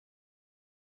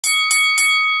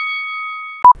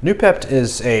Noopept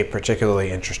is a particularly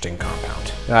interesting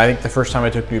compound. I think the first time I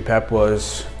took Noopept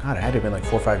was, God, it had to have been like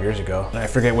 4 or 5 years ago. And I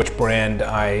forget which brand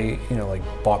I,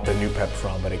 bought the Noopept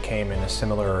from, but it came in a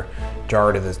similar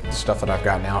jar to the stuff that I've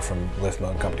got now from Lift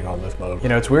Mode, a company called Lift Mode.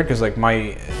 It's weird because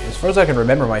as far as I can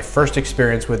remember, my first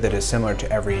experience with it is similar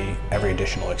to every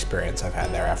additional experience I've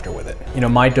had thereafter with it.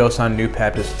 My dose on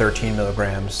Noopept is 13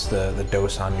 milligrams. The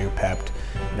dose on Noopept,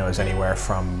 is anywhere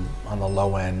from, on the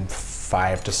low end,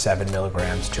 5 to 7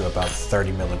 milligrams to about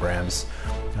 30 milligrams.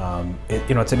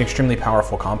 It's an extremely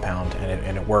powerful compound,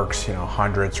 and it works,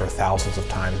 hundreds or thousands of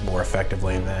times more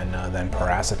effectively than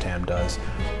paracetam does,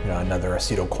 another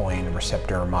acetylcholine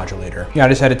receptor modulator. I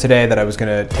decided today that I was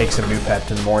going to take some Noopept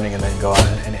in the morning and then go out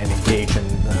and engage in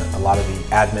a lot of the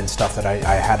admin stuff that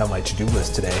I had on my to-do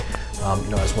list today,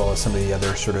 as well as some of the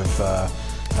other sort of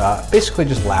basically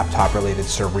just laptop related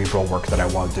cerebral work that I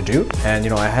wanted to do. And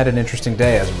I had an interesting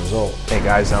day as a result. Hey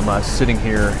guys, I'm sitting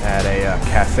here at a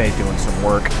cafe doing some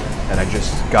work, and I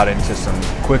just got into some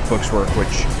QuickBooks work,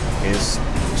 which is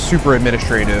super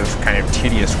administrative, kind of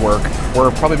tedious work.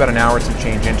 We're probably about an hour and some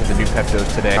change into the Noopept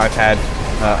dose today. I've had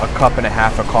a cup and a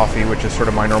half of coffee, which is sort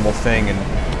of my normal thing,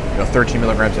 and 13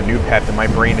 milligrams of Noopept, and my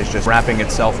brain is just wrapping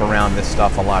itself around this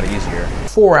stuff a lot easier.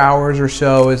 4 hours or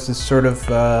so is this sort of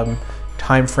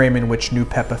time frame in which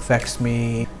Noopept affects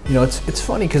me. It's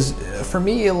funny because for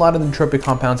me, a lot of the nootropic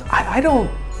compounds,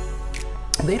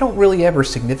 they don't really ever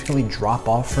significantly drop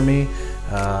off for me,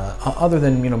 other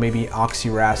than maybe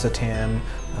oxiracetam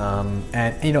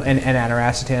and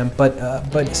aniracetam.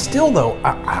 But still though,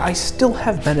 I still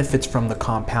have benefits from the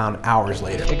compound hours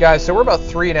later. Hey guys, so we're about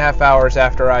 3.5 hours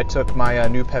after I took my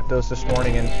Noopept dose this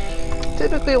morning, and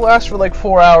typically it lasts for like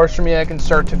 4 hours for me. I can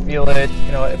start to feel it.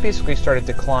 It basically started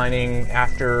declining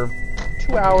after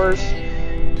 2 hours.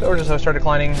 2 hours or so, started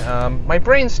declining. My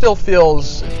brain still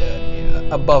feels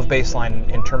above baseline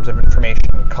in terms of information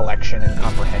collection and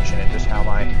comprehension, and just how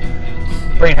my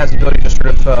brain has the ability to sort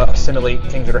of assimilate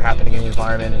things that are happening in the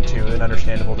environment into an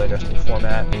understandable, digestible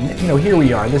format. Here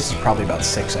we are. This is probably about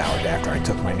 6 hours after I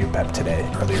took my Noopept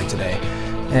earlier today.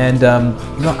 And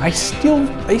I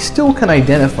still can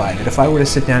identify that if I were to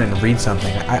sit down and read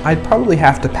something, I'd probably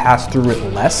have to pass through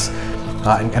it less,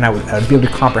 and I would be able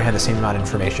to comprehend the same amount of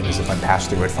information as if I passed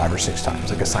through it 5 or 6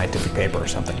 times, like a scientific paper or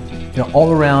something.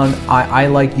 All around, I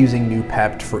like using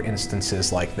Noopept for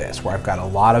instances like this, where I've got a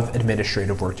lot of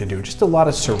administrative work to do, just a lot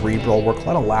of cerebral work, a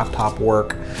lot of laptop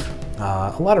work,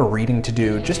 a lot of reading to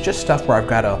do, just stuff where I've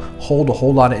got to hold a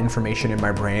whole lot of information in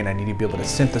my brain. I need to be able to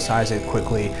synthesize it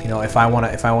quickly. If I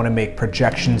want to make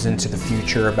projections into the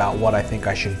future about what I think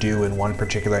I should do in one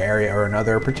particular area or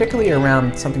another, particularly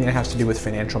around something that has to do with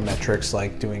financial metrics,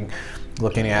 like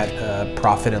looking at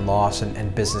profit and loss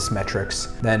and business metrics,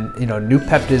 then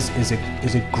Noopept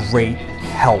is a great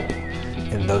help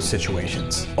in those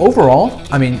situations. Overall,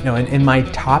 in my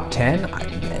top 10,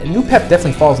 Noopept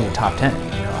definitely falls in the top 10.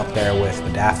 Up there with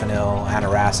modafinil,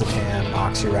 aniracetam,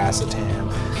 oxiracetam,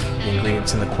 the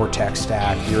ingredients in the Cortex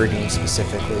stack, uridine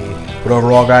specifically. But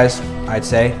overall, guys, I'd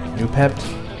say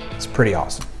Noopept is pretty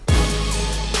awesome.